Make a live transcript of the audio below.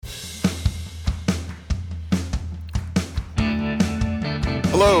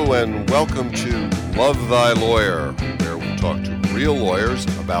Hello and welcome to Love Thy Lawyer, where we talk to real lawyers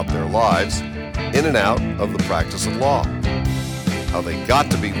about their lives in and out of the practice of law, how they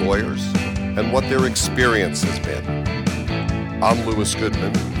got to be lawyers, and what their experience has been. I'm Louis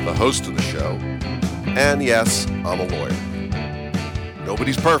Goodman, the host of the show, and yes, I'm a lawyer.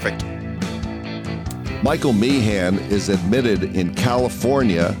 Nobody's perfect. Michael Meehan is admitted in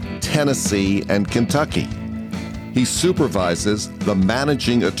California, Tennessee, and Kentucky. He supervises the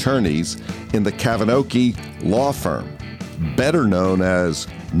managing attorneys in the Kavinoky law firm, better known as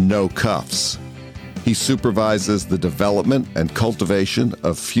No Cuffs. He supervises the development and cultivation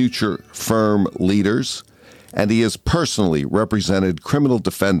of future firm leaders, and he has personally represented criminal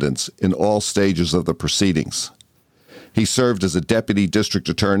defendants in all stages of the proceedings. He served as a deputy district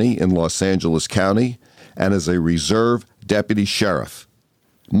attorney in Los Angeles County and as a reserve deputy sheriff.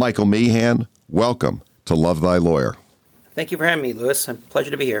 Michael Meehan, welcome to Love Thy Lawyer. Thank you for having me, Louis. It's a pleasure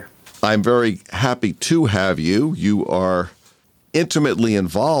to be here. I'm very happy to have you. You are intimately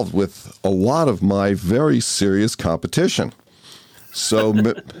involved with a lot of my very serious competition. So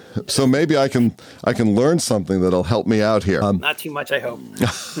maybe I can learn something that'll help me out here. Not too much, I hope.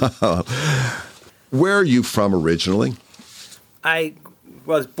 Where are you from originally? I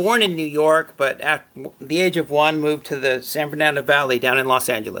was born in New York, but at the age of 1, moved to the San Fernando Valley down in Los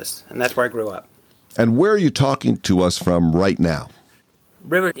Angeles, and that's where I grew up. And where are you talking to us from right now?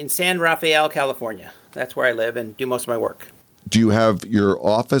 River in San Rafael, California. That's where I live and do most of my work. Do you have your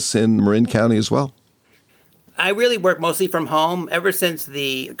office in Marin County as well? I really work mostly from home. Ever since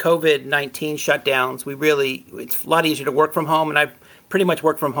the COVID-19 shutdowns, it's a lot easier to work from home, and I've pretty much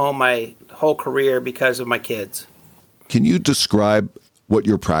worked from home my whole career because of my kids. Can you describe what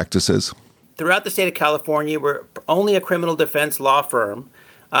your practice is? Throughout the state of California, we're only a criminal defense law firm.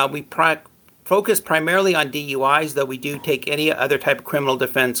 We focus primarily on DUIs, though we do take any other type of criminal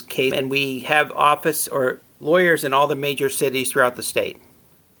defense case, and we have office or lawyers in all the major cities throughout the state.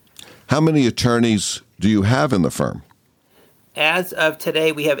 How many attorneys do you have in the firm? As of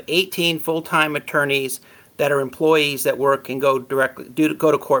today, we have 18 full-time attorneys that are employees that work and go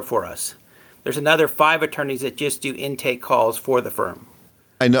to court for us. There's another 5 attorneys that just do intake calls for the firm.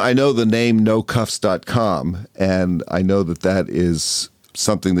 I know the name nocuffs.com, and I know that is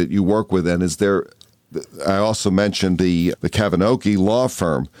something that you work with. And I also mentioned the Kavinoky law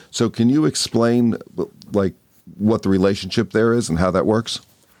firm. So can you explain what the relationship there is and how that works?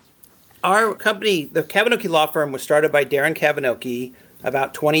 Our company, the Kavinoky law firm, was started by Darren Kavinoky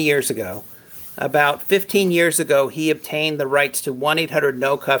about 20 years ago. About 15 years ago, he obtained the rights to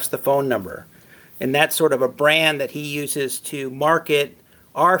 1-800-NO-CUFFS, the phone number. And that's sort of a brand that he uses to market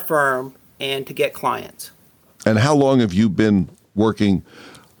our firm and to get clients. And how long have you been working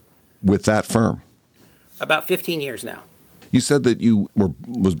with that firm? About 15 years now. You said that you were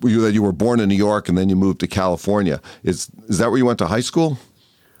born in New York and then you moved to California. Is that where you went to high school?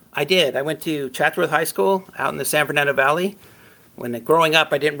 I did. I went to Chatsworth High School out in the San Fernando Valley. Growing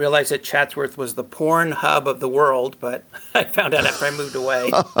up, I didn't realize that Chatsworth was the porn hub of the world, but I found out after I moved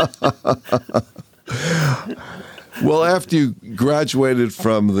away. Well, after you graduated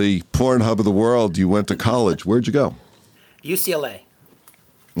from the porn hub of the world, you went to college. Where'd you go? UCLA.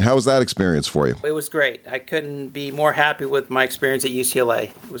 How was that experience for you? It was great. I couldn't be more happy with my experience at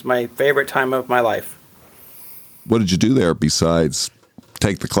UCLA. It was my favorite time of my life. What did you do there besides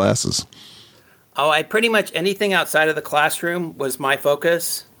take the classes? I pretty much anything outside of the classroom was my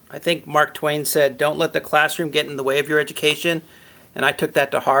focus. I think Mark Twain said, "Don't let the classroom get in the way of your education." And I took that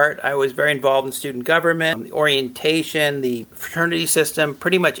to heart. I was very involved in student government, the orientation, the fraternity system,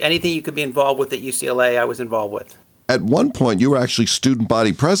 pretty much anything you could be involved with at UCLA, I was involved with. At one point, you were actually student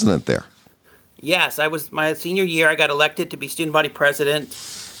body president there. Yes, my senior year, I got elected to be student body president.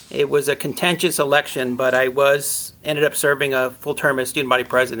 It was a contentious election, but I ended up serving a full term as student body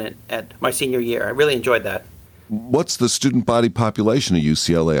president at my senior year. I really enjoyed that. What's the student body population at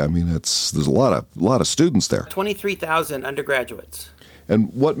UCLA? I mean, there's a lot of students there. 23,000 undergraduates.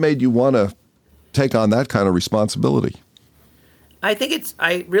 And what made you want to take on that kind of responsibility? I think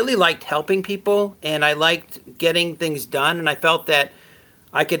I really liked helping people, and I liked getting things done, and I felt that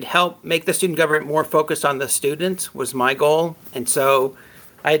I could help make the student government more focused on the students was my goal. And so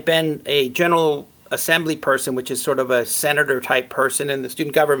I had been a general assembly person, which is sort of a senator type person in the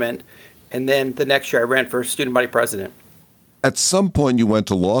student government. And then the next year I ran for student body president. At some point you went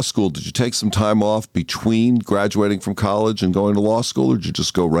to law school. Did you take some time off between graduating from college and going to law school, or did you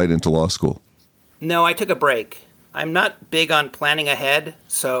just go right into law school? No, I took a break. I'm not big on planning ahead.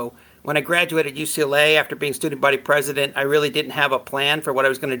 So when I graduated UCLA after being student body president, I really didn't have a plan for what I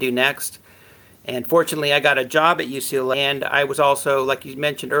was going to do next. And fortunately, I got a job at UCLA, and I was also, like you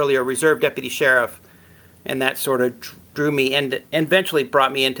mentioned earlier, reserve deputy sheriff, and that sort of drew me and eventually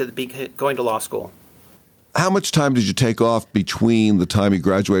brought me into going to law school. How much time did you take off between the time you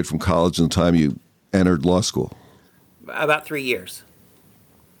graduated from college and the time you entered law school? About 3 years.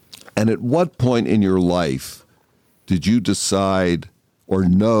 And at what point in your life did you decide or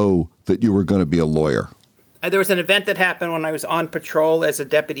know that you were going to be a lawyer? There was an event that happened when I was on patrol as a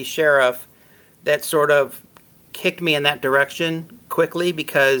deputy sheriff that sort of kicked me in that direction quickly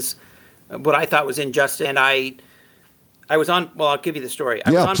because what I thought was injustice. And I was on, well, I'll give you the story.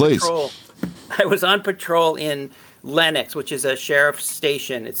 I was on patrol in Lenox, which is a sheriff's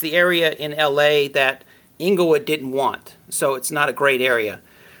station. It's the area in LA that Inglewood didn't want, so it's not a great area.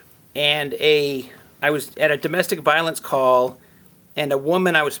 And I was at a domestic violence call, and a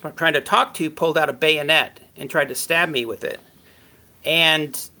woman I was trying to talk to pulled out a bayonet and tried to stab me with it.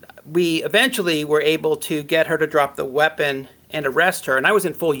 And we eventually were able to get her to drop the weapon and arrest her. And I was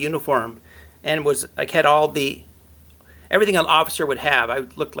in full uniform and had everything an officer would have. I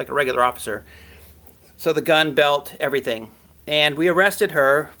looked like a regular officer. So the gun, belt, everything. And we arrested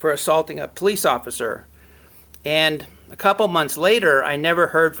her for assaulting a police officer. And a couple months later, I never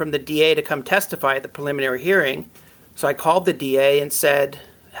heard from the DA to come testify at the preliminary hearing. So I called the DA and said,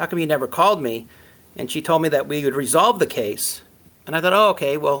 "How come you never called me?" And she told me that we would resolve the case. And I thought, oh,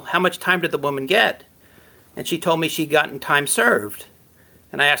 okay, well, how much time did the woman get? And she told me she'd gotten time served.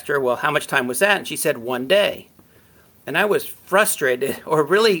 And I asked her, well, how much time was that? And she said 1 day. And I was frustrated or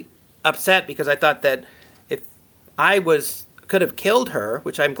really upset because I thought that if I could have killed her,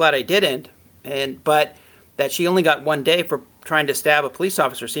 which I'm glad I didn't, but that she only got 1 day for trying to stab a police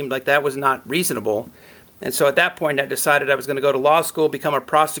officer seemed like that was not reasonable. And so at that point, I decided I was going to go to law school, become a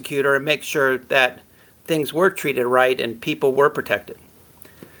prosecutor, and make sure that things were treated right and people were protected.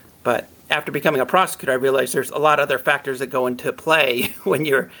 But after becoming a prosecutor, I realized there's a lot of other factors that go into play when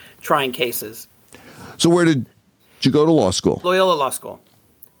you're trying cases. So where did you go to law school? Loyola Law School,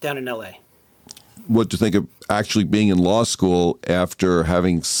 down in L.A. What do you think of actually being in law school after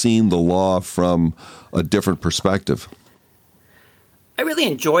having seen the law from a different perspective? I really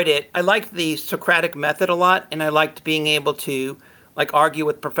enjoyed it. I liked the Socratic method a lot, and I liked being able to argue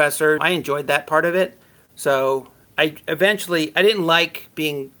with professors. I enjoyed that part of it. So I didn't like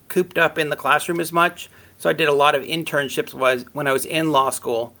being cooped up in the classroom as much, so I did a lot of internships when I was in law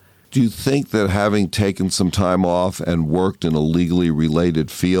school. Do you think that having taken some time off and worked in a legally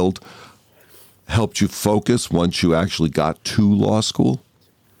related field helped you focus once you actually got to law school?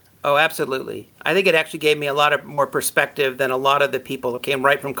 Oh, absolutely. I think it actually gave me a lot of more perspective than a lot of the people that came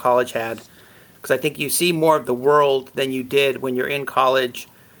right from college had. Because I think you see more of the world than you did when you're in college.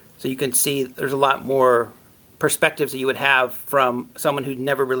 So you can see there's a lot more perspectives that you would have from someone who'd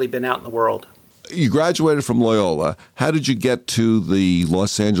never really been out in the world. You graduated from Loyola. How did you get to the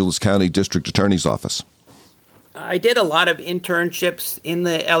Los Angeles County District Attorney's Office? I did a lot of internships in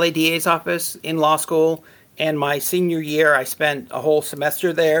the LADA's office in law school. And my senior year, I spent a whole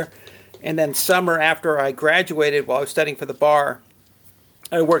semester there. And then summer after I graduated, while I was studying for the bar,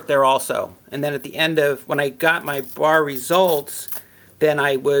 I worked there also. And then at the end of, when I got my bar results, then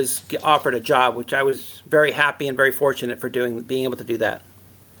I was offered a job, which I was very happy and very fortunate for being able to do that.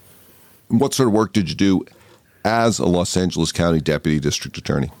 What sort of work did you do as a Los Angeles County Deputy District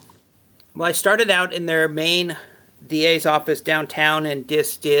Attorney? Well, I started out in their main DA's office downtown and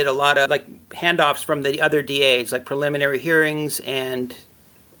just did a lot of handoffs from the other DAs, like preliminary hearings and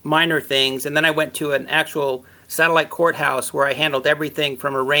minor things. And then I went to an actual satellite courthouse where I handled everything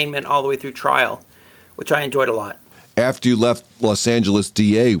from arraignment all the way through trial, which I enjoyed a lot. After you left Los Angeles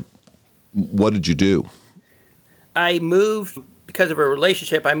DA, what did you do? I moved, because of a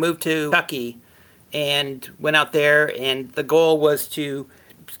relationship, I moved to Kentucky and went out there, and the goal was to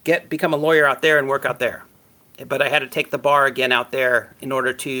become a lawyer out there and work out there. But I had to take the bar again out there in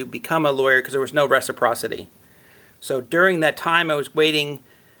order to become a lawyer because there was no reciprocity. So during that time I was waiting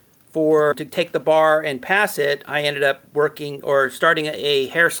to take the bar and pass it, I ended up starting a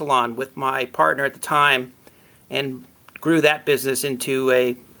hair salon with my partner at the time and grew that business into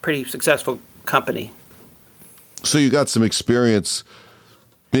a pretty successful company. So you got some experience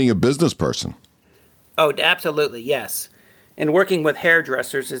being a business person. Oh, absolutely, yes. And working with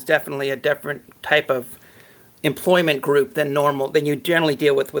hairdressers is definitely a different type of employment group than you generally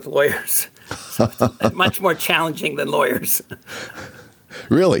deal with lawyers. So it's much more challenging than lawyers.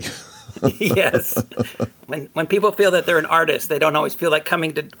 Really? Yes. When people feel that they're an artist, they don't always feel like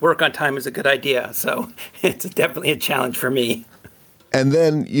coming to work on time is a good idea. So it's definitely a challenge for me. And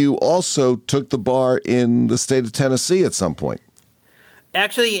then you also took the bar in the state of Tennessee at some point.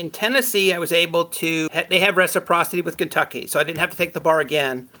 Actually, in Tennessee, I was able to, they have reciprocity with Kentucky, so I didn't have to take the bar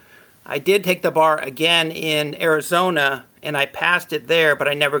again. I did take the bar again in Arizona, and I passed it there, but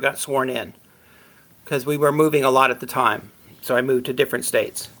I never got sworn in because we were moving a lot at the time. So I moved to different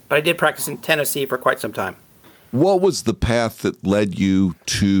states. But I did practice in Tennessee for quite some time. What was the path that led you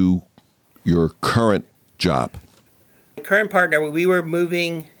to your current job? My current partner, we were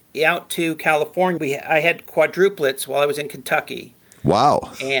moving out to California. I had quadruplets while I was in Kentucky.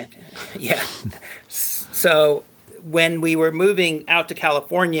 Wow. And yeah. So when we were moving out to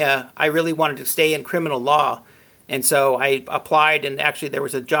California, I really wanted to stay in criminal law. And so I applied, and actually there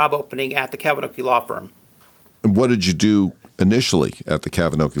was a job opening at the Kavanaugh Law Firm. And what did you do initially at the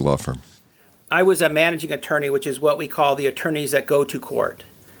Kavanaugh Law Firm? I was a managing attorney, which is what we call the attorneys that go to court.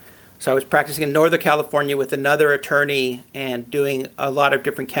 So I was practicing in Northern California with another attorney and doing a lot of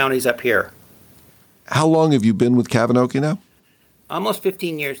different counties up here. How long have you been with Kavanaugh now? Almost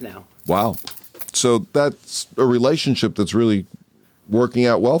 15 years now. Wow. So that's a relationship that's really working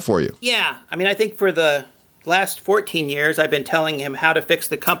out well for you. Yeah. I mean, I think for the last 14 years, I've been telling him how to fix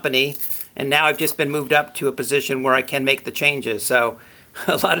the company, and now I've just been moved up to a position where I can make the changes. So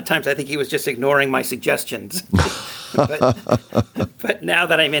a lot of times I think he was just ignoring my suggestions. But now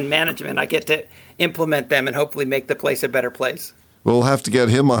that I'm in management, I get to implement them and hopefully make the place a better place. We'll have to get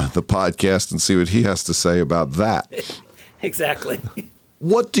him on the podcast and see what he has to say about that. Exactly.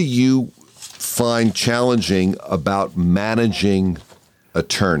 What do you find challenging about managing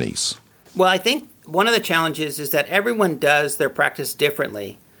attorneys? Well, I think one of the challenges is that everyone does their practice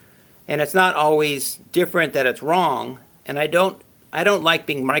differently. And it's not always different that it's wrong. And I don't like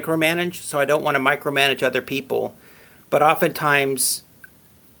being micromanaged, so I don't want to micromanage other people. But oftentimes,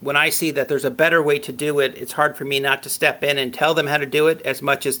 when I see that there's a better way to do it, it's hard for me not to step in and tell them how to do it as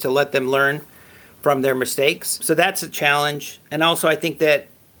much as to let them learn from their mistakes. So that's a challenge. And also, I think that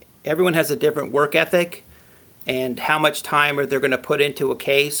everyone has a different work ethic and how much time are they going to put into a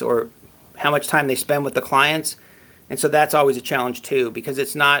case or how much time they spend with the clients. And so that's always a challenge too, because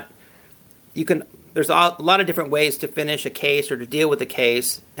it's not, there's a lot of different ways to finish a case or to deal with a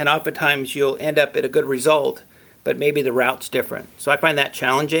case. And oftentimes you'll end up at a good result, but maybe the route's different. So I find that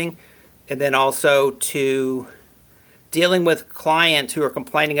challenging. And then also to dealing with clients who are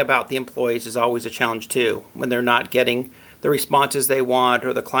complaining about the employees is always a challenge too, when they're not getting the responses they want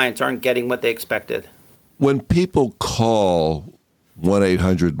or the clients aren't getting what they expected. When people call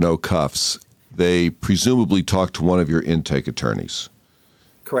 1-800-NO-CUFFS, they presumably talk to one of your intake attorneys.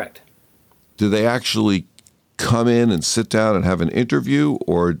 Correct. Do they actually come in and sit down and have an interview,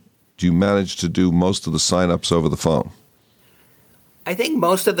 or do you manage to do most of the signups over the phone? I think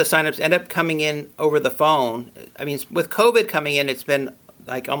most of the signups end up coming in over the phone. I mean, with COVID coming in, it's been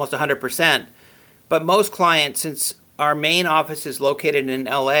like almost 100%. But most clients, since our main office is located in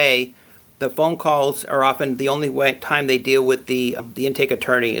LA, the phone calls are often the only time they deal with the intake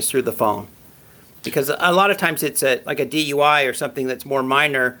attorney is through the phone. Because a lot of times it's like a DUI or something that's more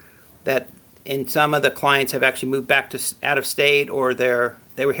minor that in some of the clients have actually moved back to out of state, or they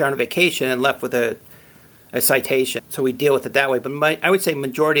were here on a vacation and left with a citation. So we deal with it that way. But I would say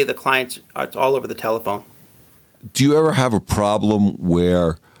majority of the clients, it's all over the telephone. Do you ever have a problem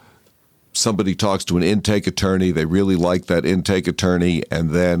where somebody talks to an intake attorney, they really like that intake attorney,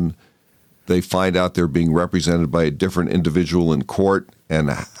 and then they find out they're being represented by a different individual in court? And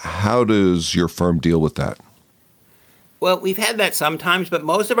how does your firm deal with that? Well, we've had that sometimes, but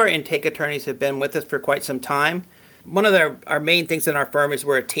most of our intake attorneys have been with us for quite some time. One of our main things in our firm is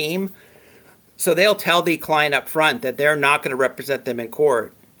we're a team. So they'll tell the client up front that they're not going to represent them in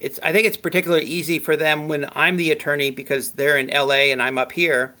court. I think it's particularly easy for them when I'm the attorney because they're in LA and I'm up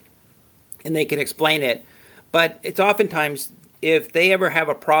here and they can explain it. But it's oftentimes if they ever have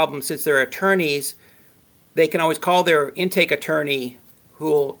a problem, since they're attorneys, they can always call their intake attorney who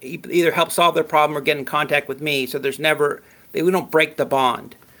will either help solve their problem or get in contact with me. So we don't break the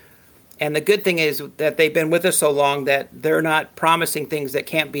bond. And the good thing is that they've been with us so long that they're not promising things that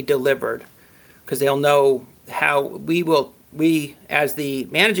can't be delivered, because they'll know how we as the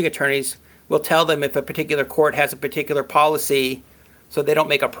managing attorneys will tell them if a particular court has a particular policy, so they don't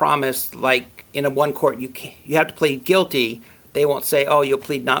make a promise like in one court you have to plead guilty. They won't say, oh, you'll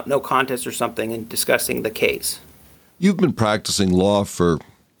plead no contest or something in discussing the case. You've been practicing law for,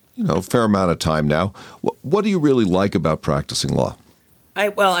 a fair amount of time now. What do you really like about practicing law?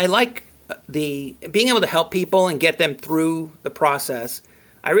 I like being able to help people and get them through the process.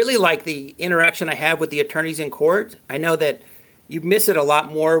 I really like the interaction I have with the attorneys in court. I know that you miss it a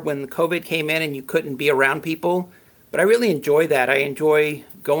lot more when COVID came in and you couldn't be around people, but I really enjoy that. I enjoy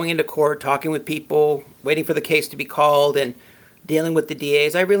going into court, talking with people, waiting for the case to be called, and dealing with the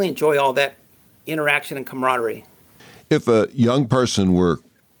DAs. I really enjoy all that interaction and camaraderie. If a young person were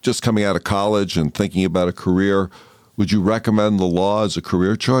just coming out of college and thinking about a career, would you recommend the law as a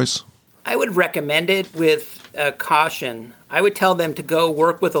career choice? I would recommend it with caution. I would tell them to go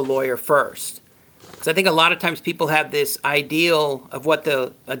work with a lawyer first. Because I think a lot of times people have this ideal of what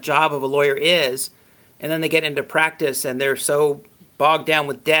a job of a lawyer is, and then they get into practice and they're so bogged down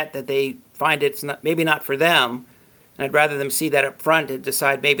with debt that they find it's not, maybe not for them. And I'd rather them see that up front and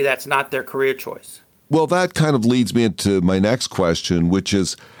decide maybe that's not their career choice. Well, that kind of leads me into my next question, which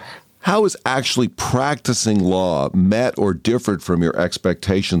is, how is actually practicing law met or differed from your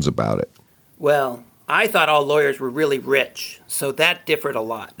expectations about it? Well, I thought all lawyers were really rich, so that differed a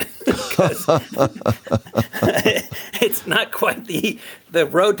lot. It's not quite the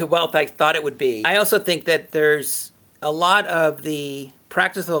road to wealth I thought it would be. I also think that there's a lot of the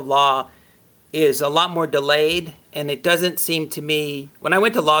practice of law is a lot more delayed, and it doesn't seem to me, when I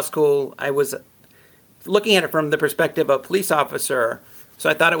went to law school, I was looking at it from the perspective of a police officer, so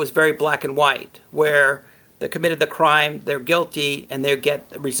I thought it was very black and white, where they committed the crime, they're guilty, and they get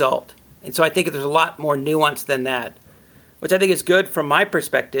the result. And so I think there's a lot more nuance than that, which I think is good from my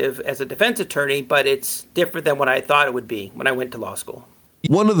perspective as a defense attorney, but it's different than what I thought it would be when I went to law school.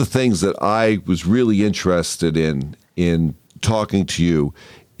 One of the things that I was really interested in talking to you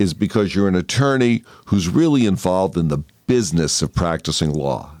is because you're an attorney who's really involved in the business of practicing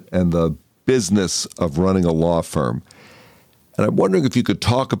law and the business of running a law firm. And I'm wondering if you could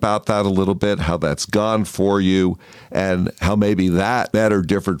talk about that a little bit, how that's gone for you, and how maybe that or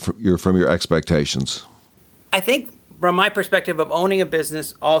different from your expectations. I think from my perspective of owning a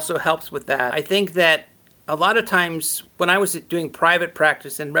business also helps with that. I think that a lot of times when I was doing private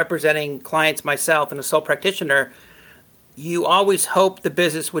practice and representing clients myself and a sole practitioner, you always hope the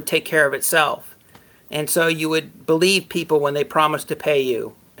business would take care of itself. And so you would believe people when they promise to pay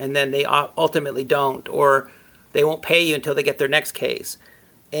you, and then they ultimately don't, or they won't pay you until they get their next case.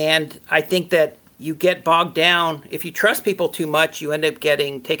 And I think that you get bogged down. If you trust people too much, you end up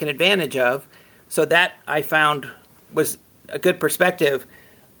getting taken advantage of. So that I found was a good perspective.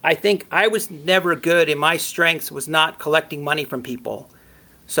 I think I was never good, and my strengths was not collecting money from people.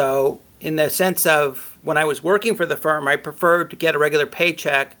 So in the sense of when I was working for the firm, I preferred to get a regular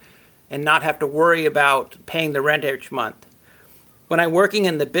paycheck and not have to worry about paying the rent each month. When I'm working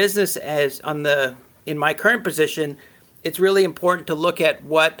in the business in my current position, it's really important to look at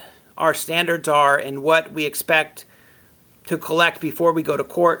what our standards are and what we expect to collect before we go to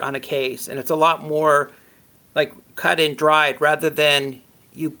court on a case. And it's a lot more like cut and dried rather than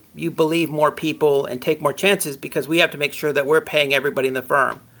you believe more people and take more chances, because we have to make sure that we're paying everybody in the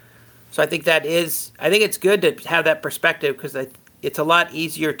firm. So I think it's good to have that perspective, because it's a lot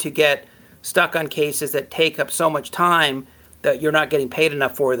easier to get stuck on cases that take up so much time that you're not getting paid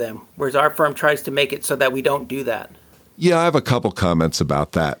enough for them, whereas our firm tries to make it so that we don't do that. Yeah, I have a couple comments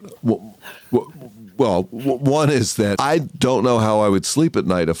about that. Well, one is that I don't know how I would sleep at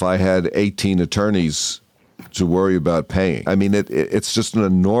night if I had 18 attorneys to worry about paying. I mean, it's just an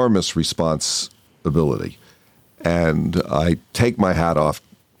enormous responsibility. And I take my hat off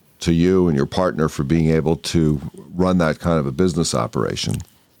to you and your partner for being able to run that kind of a business operation.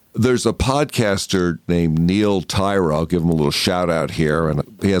 There's a podcaster named Neil Tyra. I'll give him a little shout out here. And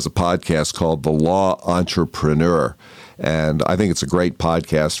he has a podcast called The Law Entrepreneur. And I think it's a great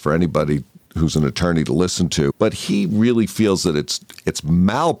podcast for anybody who's an attorney to listen to. But he really feels that it's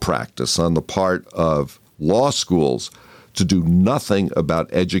malpractice on the part of law schools to do nothing about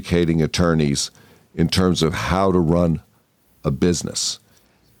educating attorneys in terms of how to run a business.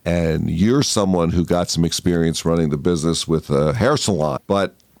 And you're someone who got some experience running the business with a hair salon.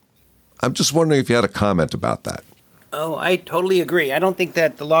 But I'm just wondering if you had a comment about that. Oh, I totally agree. I don't think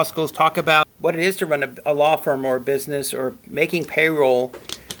that the law schools talk about what it is to run a law firm or a business or making payroll.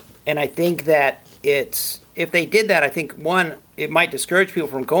 And I think that if they did that, I think, one, it might discourage people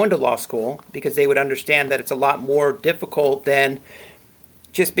from going to law school, because they would understand that it's a lot more difficult than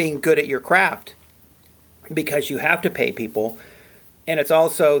just being good at your craft, because you have to pay people. And it's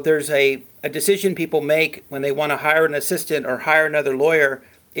also, there's a decision people make when they want to hire an assistant or hire another lawyer,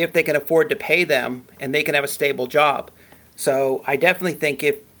 if they can afford to pay them and they can have a stable job. So I definitely think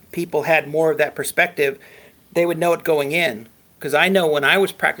if people had more of that perspective, they would know it going in. Because I know when I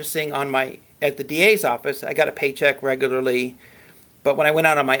was practicing at the DA's office, I got a paycheck regularly. But when I went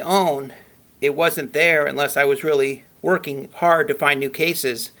out on my own, it wasn't there unless I was really working hard to find new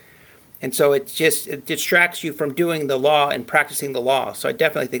cases. And so it distracts you from doing the law and practicing the law. So I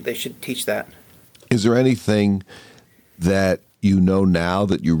definitely think they should teach that. Is there anything that you know now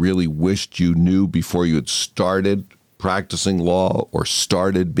that you really wished you knew before you had started practicing law or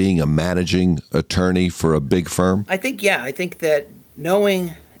started being a managing attorney for a big firm? I think that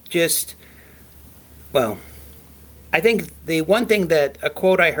knowing I think the one thing that a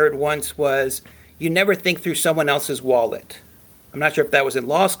quote I heard once was, you never think through someone else's wallet. I'm not sure if that was in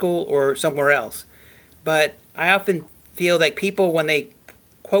law school or somewhere else, but I often feel like people, when they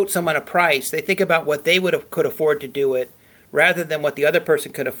quote someone a price, they think about what they could afford to do it rather than what the other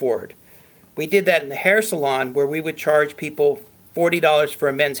person could afford. We did that in the hair salon where we would charge people $40 for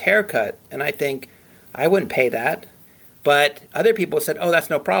a men's haircut, and I think I wouldn't pay that, but other people said, oh, that's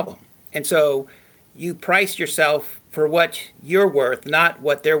no problem. And so you price yourself for what you're worth, not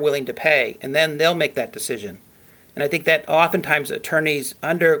what they're willing to pay, and then they'll make that decision. And I think that oftentimes attorneys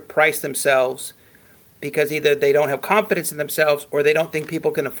underprice themselves because either they don't have confidence in themselves or they don't think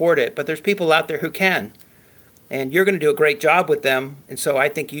people can afford it. But there's people out there who can. And you're going to do a great job with them. And so I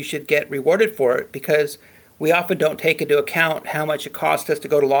think you should get rewarded for it, because we often don't take into account how much it costs us to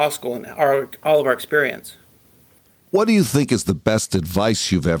go to law school and all of our experience. What do you think is the best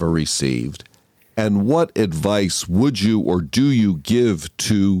advice you've ever received? And what advice would you or do you give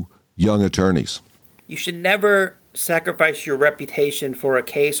to young attorneys? You should never sacrifice your reputation for a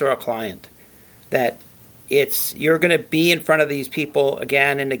case or a client. That you're going to be in front of these people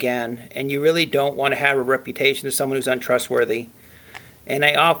again and again, and you really don't want to have a reputation as someone who's untrustworthy. And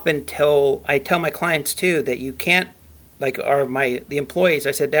I often tell my clients too that you can't, the employees,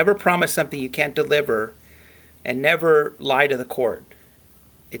 I said, never promise something you can't deliver, and never lie to the court.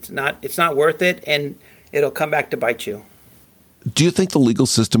 It's not worth it, and it'll come back to bite you. Do you think the legal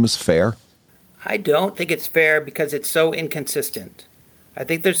system is fair? I don't think it's fair because it's so inconsistent. I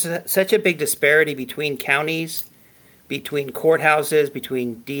think there's such a big disparity between counties, between courthouses,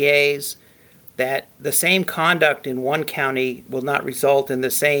 between DAs, that the same conduct in one county will not result in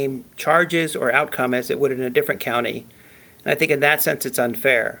the same charges or outcome as it would in a different county. And I think in that sense it's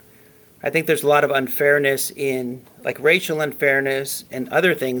unfair. I think there's a lot of unfairness in racial unfairness and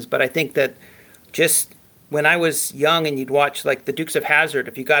other things, but I think that just when I was young and you'd watch the Dukes of Hazzard,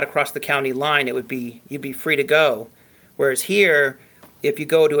 if you got across the county line, you'd be free to go. Whereas here, if you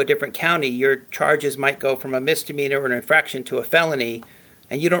go to a different county, your charges might go from a misdemeanor or an infraction to a felony,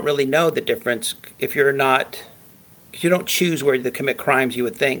 and you don't really know the difference if you don't choose where to commit crimes, you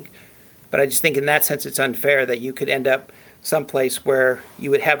would think. But I just think in that sense it's unfair that you could end up someplace where you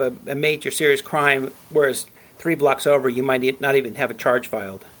would have a major serious crime, whereas 3 blocks over you might not even have a charge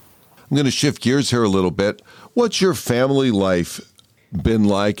filed. I'm going to shift gears here a little bit. What's your family life been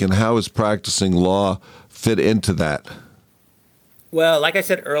like, and how has practicing law fit into that? Well, like I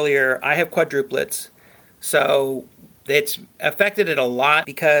said earlier, I have quadruplets, so it's affected it a lot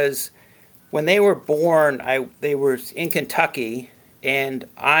because when they were born, they were in Kentucky, and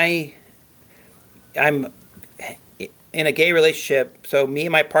I'm in a gay relationship, so me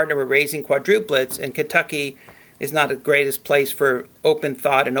and my partner were raising quadruplets, and Kentucky is not the greatest place for open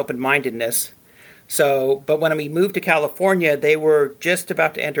thought and open-mindedness. But when we moved to California, they were just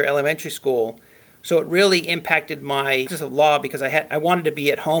about to enter elementary school. So it really impacted my practice of law because I wanted to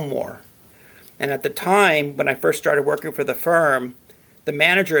be at home more. And at the time, when I first started working for the firm, the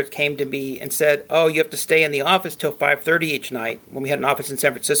manager came to me and said, oh, you have to stay in the office till 5:30 each night, when we had an office in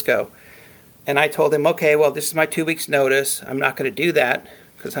San Francisco. And I told him, okay, well, this is my 2 weeks notice. I'm not going to do that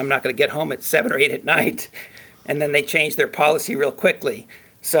because I'm not going to get home at 7 or 8 at night. And then they changed their policy real quickly.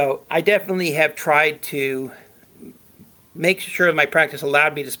 So I definitely have tried to make sure my practice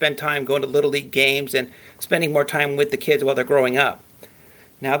allowed me to spend time going to Little League games and spending more time with the kids while they're growing up.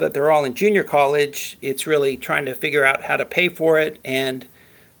 Now that they're all in junior college, it's really trying to figure out how to pay for it and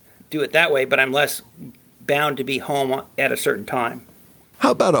do it that way, but I'm less bound to be home at a certain time.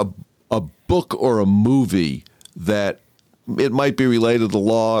 How about a book or a movie that it might be related to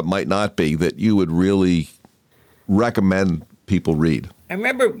law, it might not be, that you would really recommend people read? I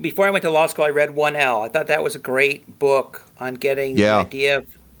remember before I went to law school, I read 1L. I thought that was a great book on getting the idea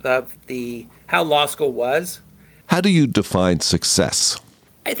of how law school was. How do you define success?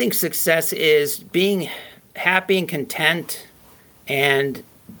 I think success is being happy and content and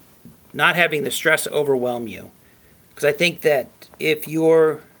not having the stress overwhelm you. Because I think that if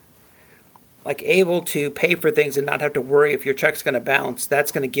you're able to pay for things and not have to worry if your check's going to bounce,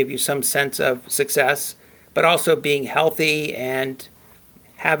 that's going to give you some sense of success. But also being healthy and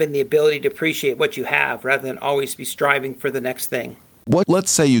having the ability to appreciate what you have rather than always be striving for the next thing. Let's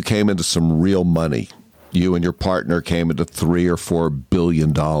say you came into some real money. You and your partner came into $3 or $4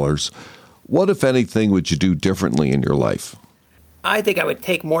 billion. What, if anything, would you do differently in your life? I think I would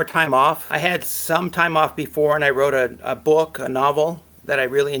take more time off. I had some time off before, and I wrote a book, a novel, that I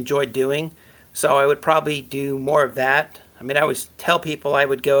really enjoyed doing. So I would probably do more of that. I mean, I always tell people I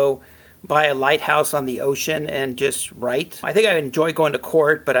would go buy a lighthouse on the ocean and just write. I think I enjoy going to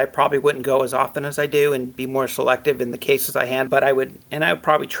court, but I probably wouldn't go as often as I do and be more selective in the cases I handle. But I would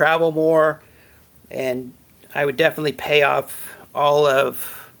probably travel more, and I would definitely pay off all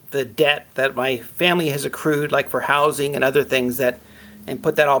of the debt that my family has accrued, like for housing and other things, and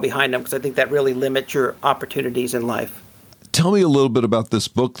put that all behind them, because I think that really limits your opportunities in life. Tell me a little bit about this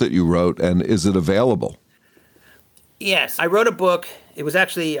book that you wrote, and is it available? Yes, I wrote a book. It was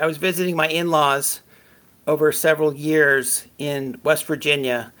actually, I was visiting my in-laws over several years in West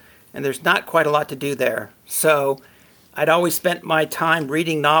Virginia, and there's not quite a lot to do there. So I'd always spent my time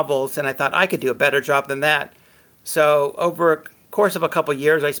reading novels, and I thought I could do a better job than that. So over a course of a couple of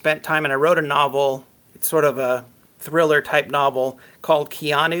years, I spent time and I wrote a novel. It's sort of a thriller type novel called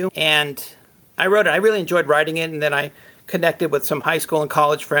Keanu. And I wrote it. I really enjoyed writing it. And then I connected with some high school and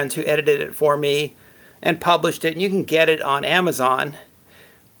college friends who edited it for me and published it. And you can get it on Amazon.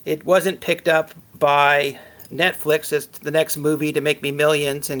 It wasn't picked up by Netflix as the next movie to make me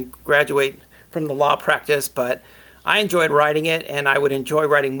millions and graduate from the law practice. But I enjoyed writing it, and I would enjoy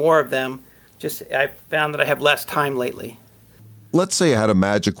writing more of them. Just I found that I have less time lately. Let's say I had a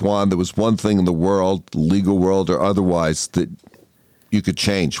magic wand. There was one thing in the world, legal world or otherwise, that you could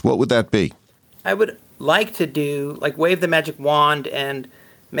change. What would that be? I would like to wave the magic wand and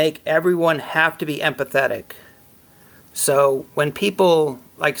make everyone have to be empathetic. So when people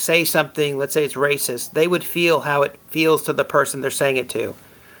say something, let's say it's racist, they would feel how it feels to the person they're saying it to.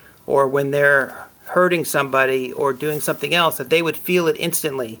 Or when they're hurting somebody or doing something else, that they would feel it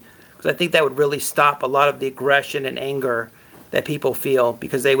instantly. Because I think that would really stop a lot of the aggression and anger that people feel,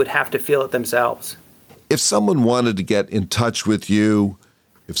 because they would have to feel it themselves. If someone wanted to get in touch with you,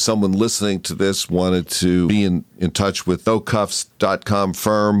 if someone listening to this wanted to be in touch with nocuffs.com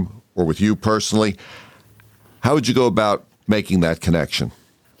firm or with you personally, how would you go about making that connection?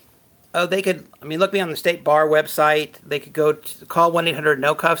 Oh, they could, look me on the State Bar website. They could call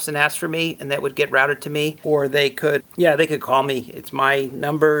 1-800-NO-CUFFS and ask for me, and that would get routed to me. Or they could call me. It's my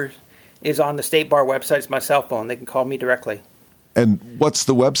number is on the State Bar website. It's my cell phone. They can call me directly. And what's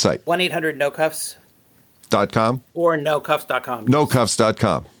the website? 1-800-NO-CUFFS.com or nocuffs.com.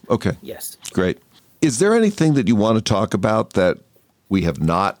 Nocuffs.com. Okay. Yes. Great. Is there anything that you want to talk about that we have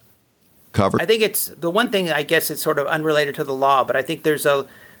not covered? I think it's the one thing, I guess it's sort of unrelated to the law, but I think there's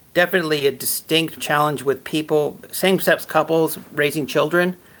definitely a distinct challenge with people, same-sex couples raising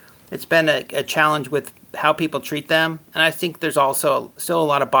children. It's been a challenge with how people treat them. And I think there's also still a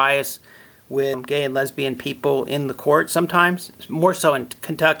lot of bias with gay and lesbian people in the court sometimes, more so in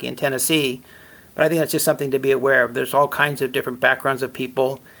Kentucky and Tennessee. But I think that's just something to be aware of. There's all kinds of different backgrounds of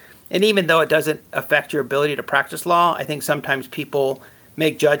people. And even though it doesn't affect your ability to practice law, I think sometimes people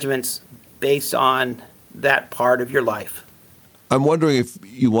make judgments based on that part of your life. I'm wondering if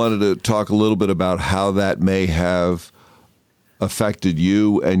you wanted to talk a little bit about how that may have affected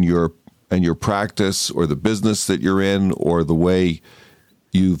you and your practice, or the business that you're in, or the way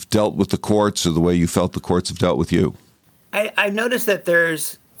you've dealt with the courts, or the way you felt the courts have dealt with you. I've noticed that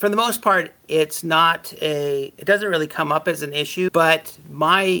for the most part, it doesn't really come up as an issue. But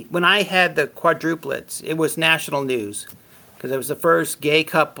when I had the quadruplets, it was national news, because I was the first gay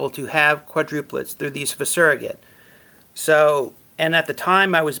couple to have quadruplets through the use of a surrogate. So, and at the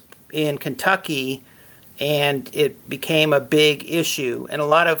time I was in Kentucky, and it became a big issue. And a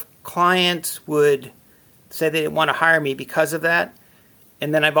lot of clients would say they didn't want to hire me because of that.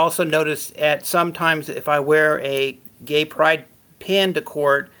 And then I've also noticed sometimes if I wear a gay pride pin to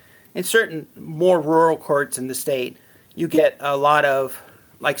court, in certain more rural courts in the state, you get a lot of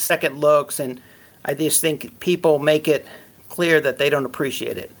second looks. And I just think people make it clear that they don't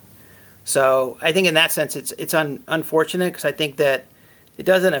appreciate it. So I think in that sense, it's unfortunate, because I think that it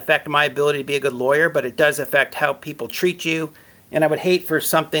doesn't affect my ability to be a good lawyer, but it does affect how people treat you. And I would hate for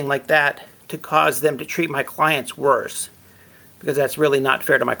something like that to cause them to treat my clients worse, because that's really not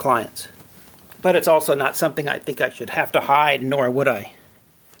fair to my clients. But it's also not something I think I should have to hide, nor would I.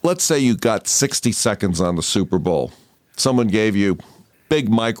 Let's say you got 60 seconds on the Super Bowl. Someone gave you big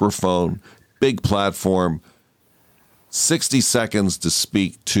microphone, big platform, 60 seconds to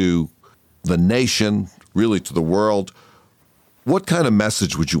speak to the nation, really to the world. What kind of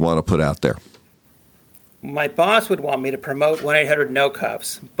message would you want to put out there? My boss would want me to promote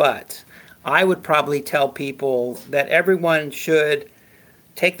 1-800-NO-CUFFS, but I would probably tell people that everyone should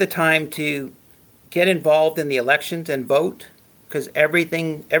take the time to get involved in the elections and vote, because every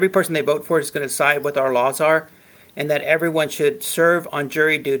person they vote for is going to decide what our laws are, and that everyone should serve on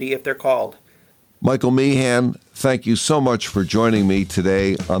jury duty if they're called. Michael Meehan, thank you so much for joining me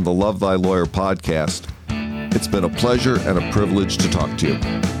today on the Love Thy Lawyer podcast. It's been a pleasure and a privilege to talk to you.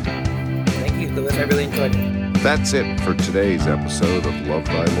 Thank you, Louis. I really enjoyed it. That's it for today's episode of Love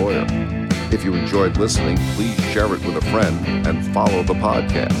Thy Lawyer. If you enjoyed listening, please share it with a friend and follow the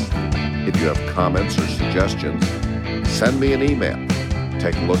podcast. If you have comments or suggestions, send me an email.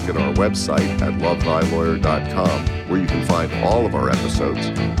 Take a look at our website at lovethylawyer.com, where you can find all of our episodes,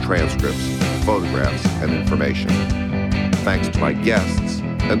 transcripts, photographs, and information. Thanks to my guests,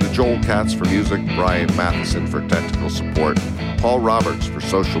 and to Joel Katz for music, Brian Matheson for technical support, Paul Roberts for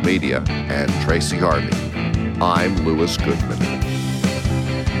social media, and Tracy Harvey. I'm Louis Goodman.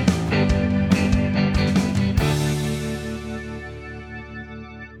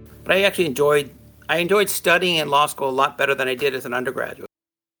 But I actually enjoyed studying in law school a lot better than I did as an undergraduate.